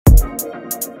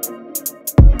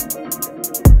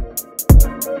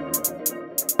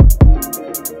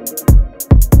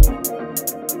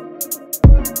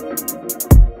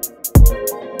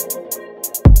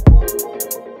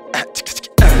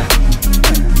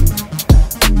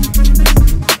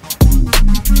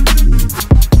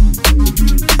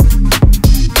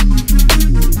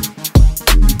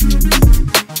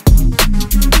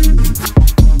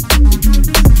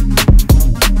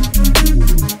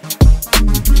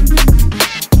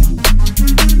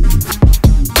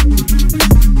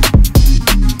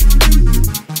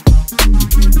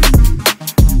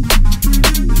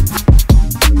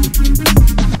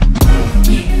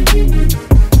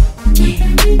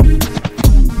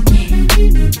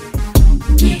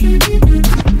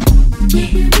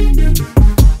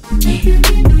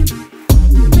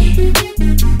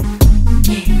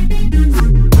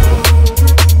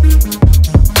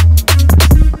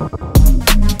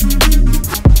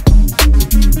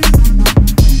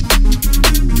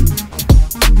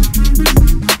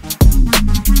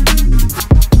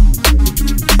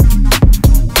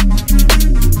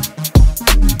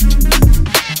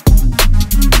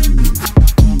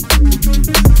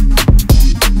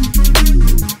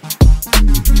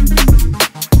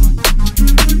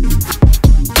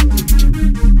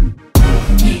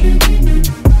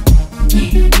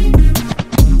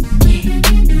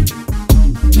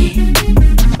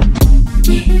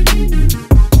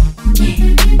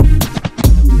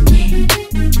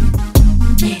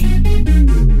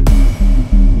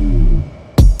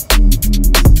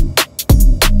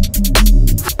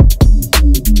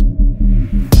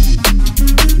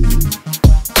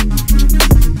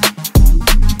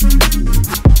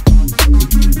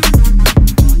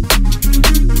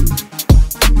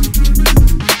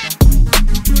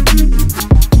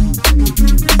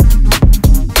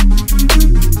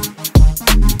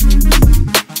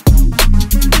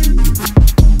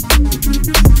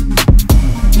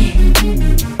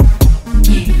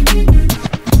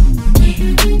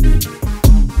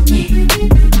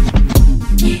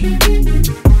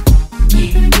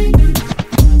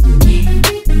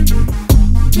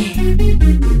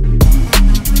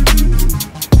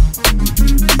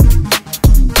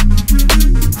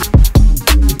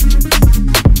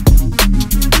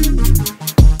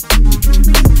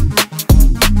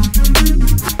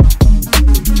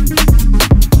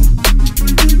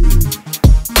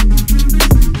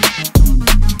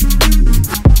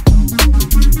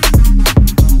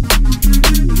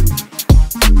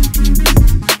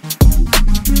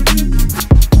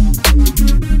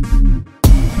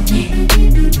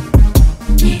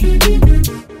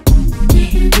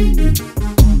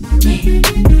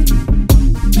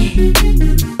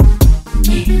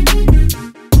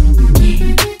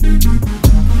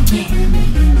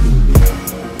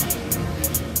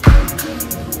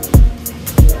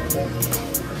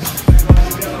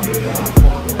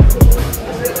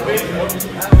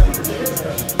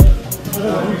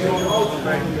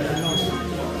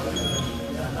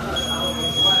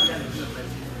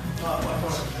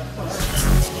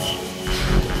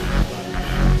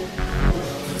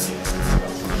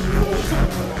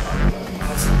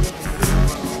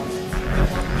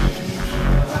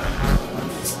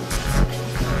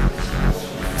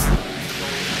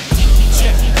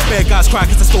Bare guys cry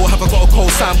cause they still haven't got a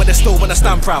cold sign, but they still wanna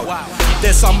stand proud.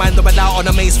 There's some man that went out on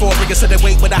a maze for a rigger, so they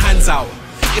wait with their hands out.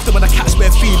 If they wanna catch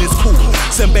bare feelings, cool.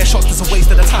 Send bare shots, that's a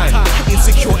waste of the time.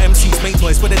 Insecure MCs make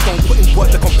noise, but they don't put in work,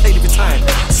 they complain every time.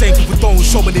 Same people don't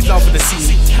show me they love in the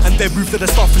scene, and their roof to the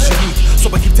stuff is unique.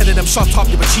 So I keep telling them, shut up,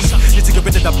 you're a cheat. Need to get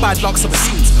rid of the bad lucks of the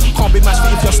scenes. Can't be matched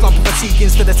if you're slumping fatigue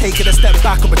instead of taking a step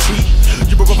back or retreat.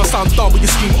 You would rather sound dumb when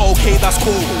you scream, okay, that's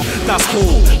cool, that's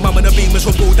cool. Man wanna be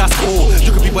miserable, that's cool.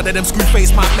 You could be one of them screw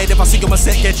face man made. If I see you on my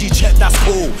set, get G-check, that's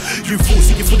cool. You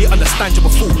fools, see you fully understand you're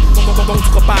a fool. Don't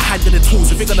talk about handling the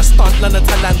tools. If you're gonna stunt, learn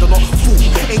to land or not fool.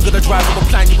 Ain't gonna drive with a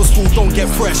plan, you was fool, don't get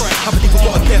fresh. Haven't even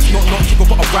got a death, not even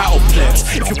got a rattle flex.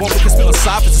 If you want, we can spit on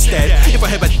ciphers instead. If I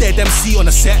have a dead MC on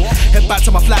the set, head back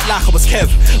to my flat like I was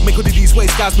Kev. Make all of these ways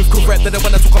guys move correct, that they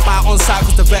wanna talk about on site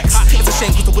cause the vex. It's a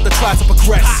shame cause they would've tried to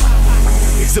progress.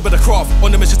 Exhibit the craft,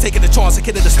 on the mission taking the chance and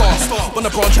killing the stars. Wanna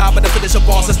branch out but they finish a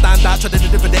bars and stand out, try to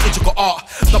deliver the intricate art.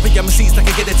 Dumping MCs that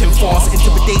can get it in fast,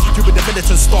 intimidate you with the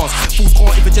militant stance. Fools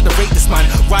can't even generate this man.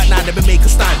 Right now they've been making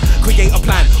understand. Create a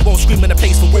plan, won't scream in a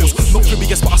place for wills. Not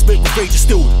furious, but I spit with rage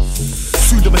still.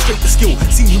 Soon demonstrate the skill.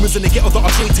 Seen humans in the ghetto that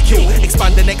are trained to kill.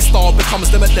 Expand the next star,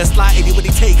 becomes limitless like anybody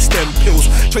takes them pills.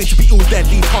 Trained to be ill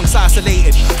deadly, punks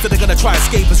isolated. So they're gonna try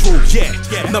escape as rule, yeah.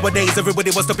 Nowadays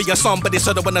everybody wants to be a somebody,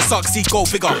 so they wanna succeed, go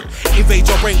figure. Invade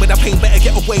your brain with a pain, better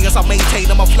get away as I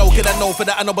maintain. I'm a flow, get a know for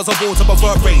that, and I was a born to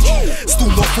pervert rage. Still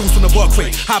not fools from the work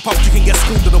rate. Hype up, you can get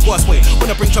schooled in the worst way.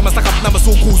 When I bring tremors like I'm numbers,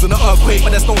 all cools in the earthquake.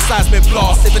 But there's no seismic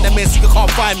blast, living in mess, you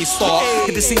can't find me, start.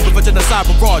 Hit the scene with a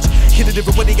genocide barrage. Hit it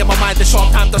everybody, get my mind the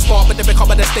sharp time to start. But they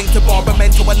become a distinct to bar, a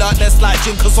mental alertness like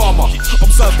Jin Kazama.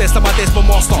 Observe this, I'm my desperate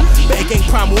master. Better gain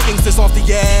primal instincts after,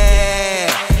 yeah.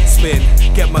 Spin,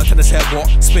 get murked in the head, what?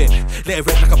 Spin, let it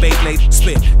rip like a Beyblade,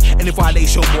 spin. Any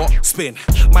violation, what? Spin.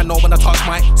 Man, know when I touch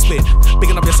my spin.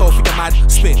 Bigging up yourself, you get mad,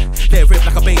 spin. Let it rip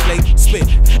like a Beyblade, spin.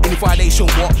 Any violation,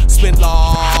 what? Spin,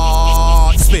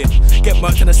 Lord, spin. Get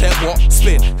murked in the set, what?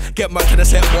 Spin. Get murked in the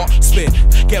set, what? Spin.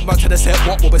 Get murked in the set,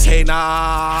 what we say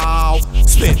now?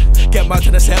 Spin. Get murked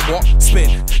in the set, what? Spin.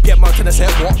 Get murked in the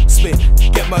set, what? Spin.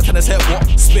 Get murked in the set, what?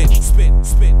 Spin. Spin,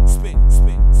 spin, spin,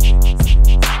 spin, spin,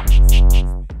 spin.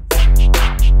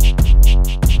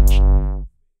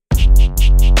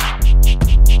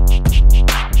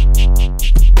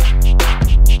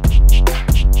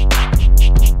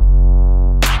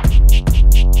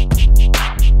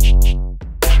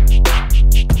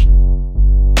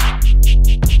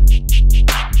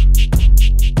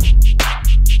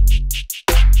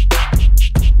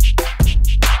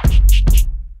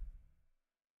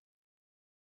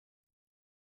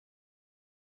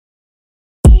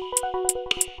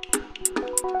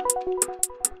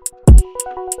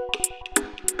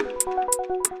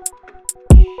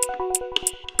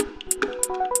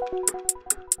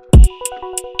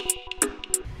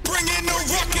 Bringing the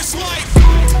ruckus life.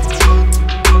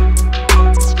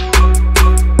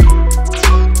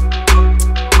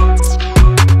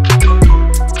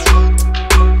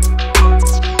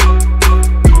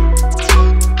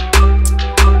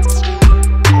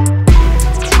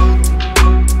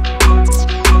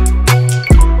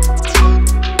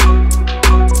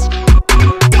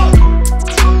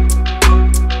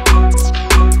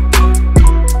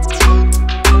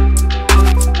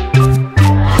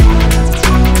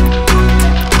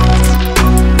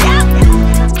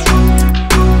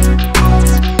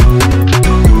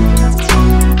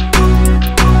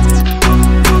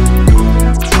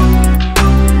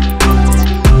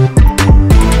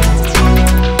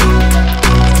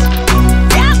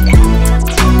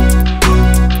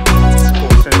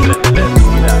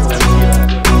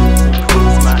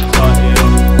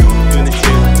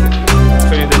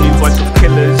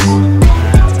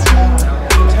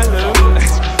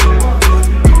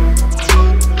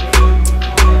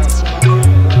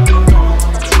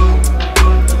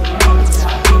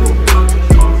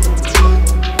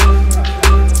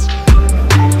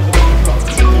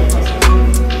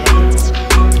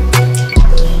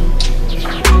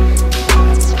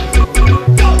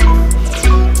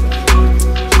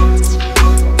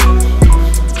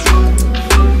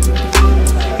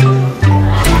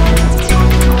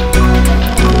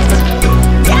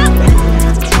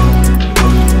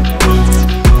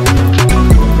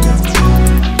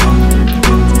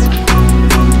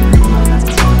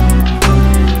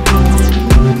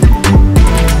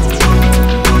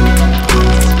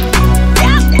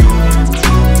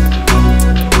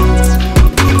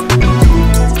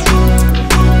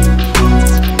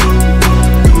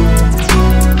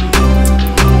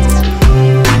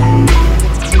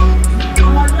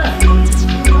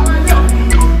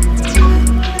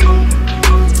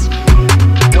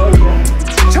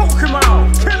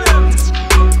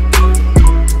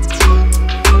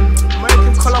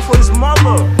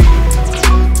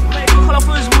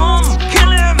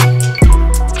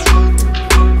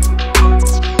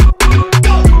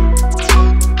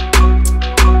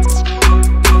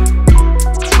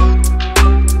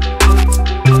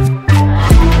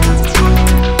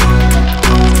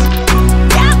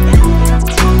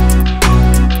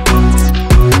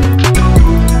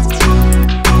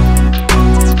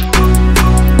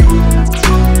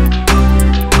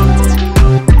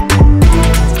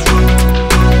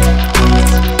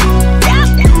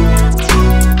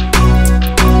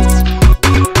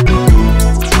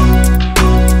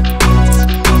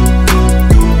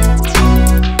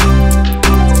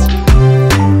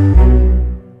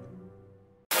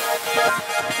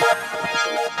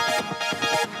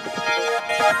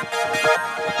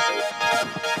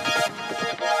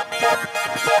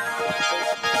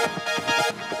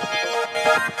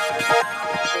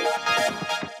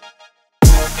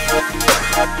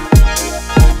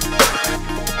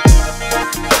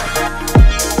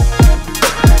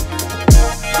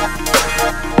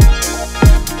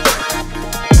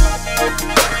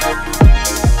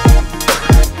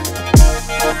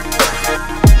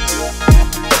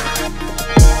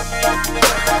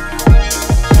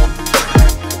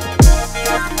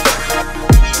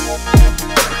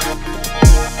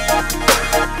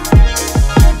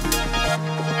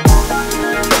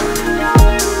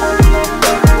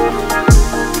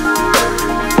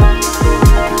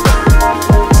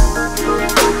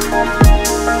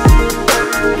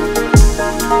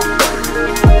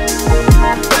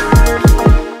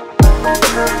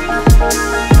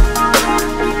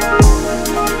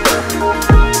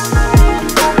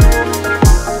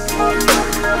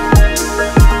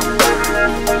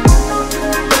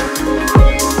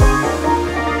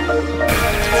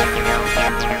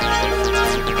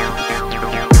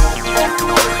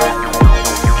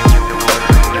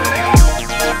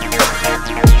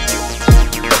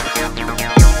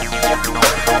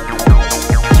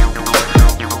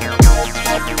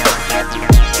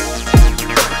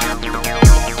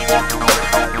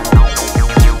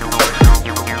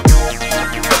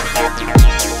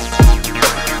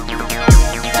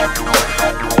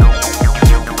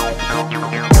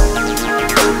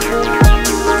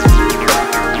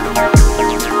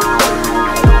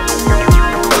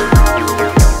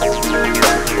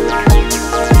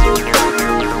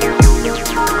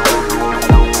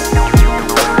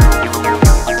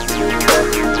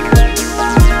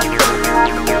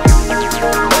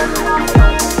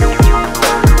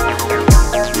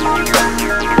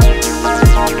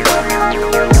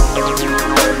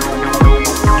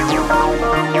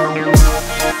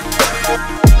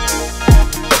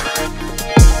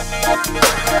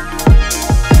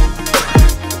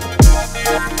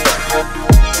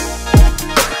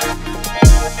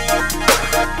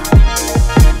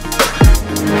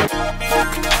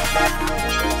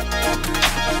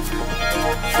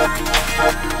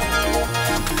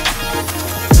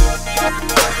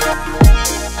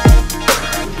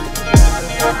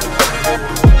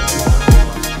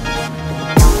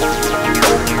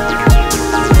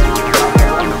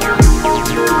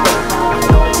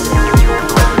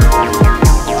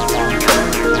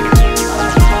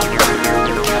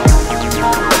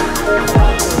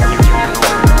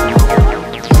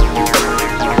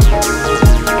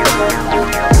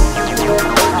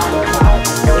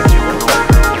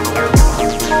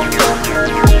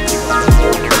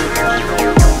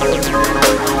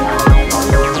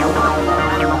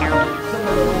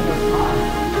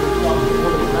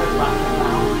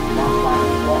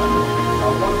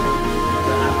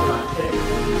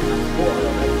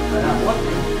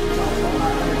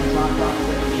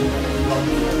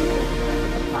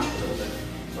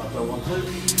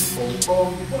 As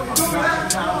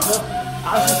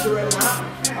I'm doing that,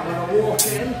 I'm going to walk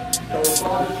in, do a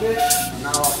body kick, and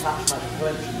now I'll catch my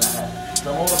clinch in the head. So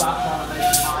I'm all about trying to make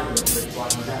it high with it, so I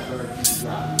can get very easy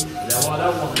grab. Yeah, what I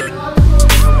don't want to do.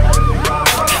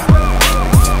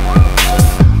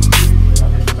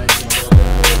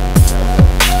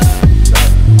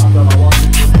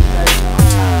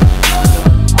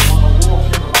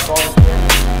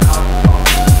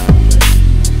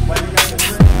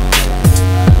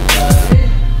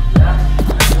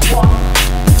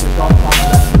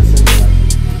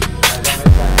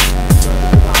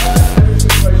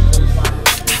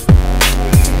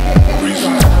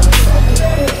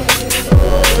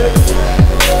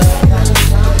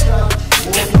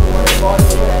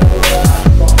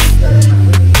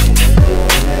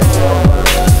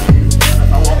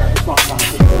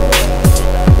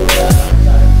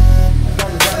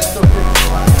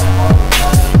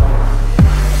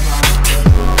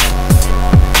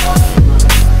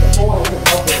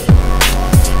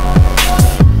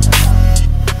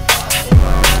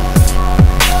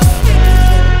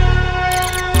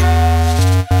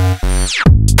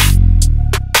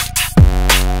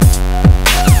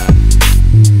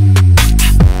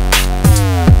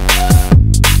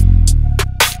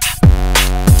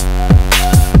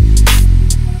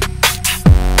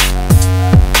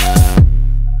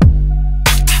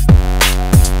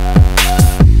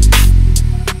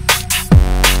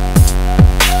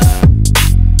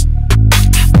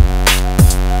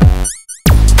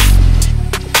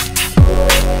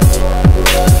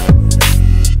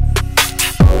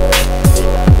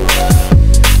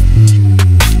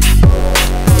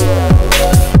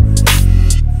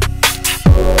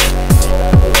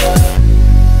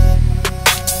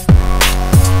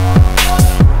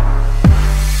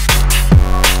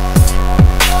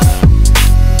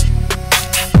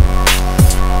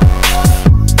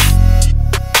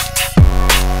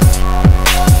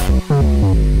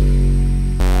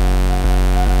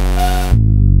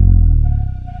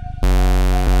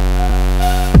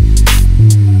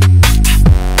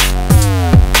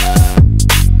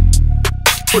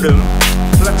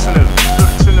 Flexing him.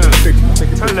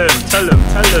 Tell him.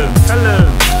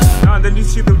 Nah, then you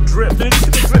see the drip. Did you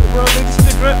see the drip, bro? Did you see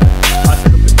the drip?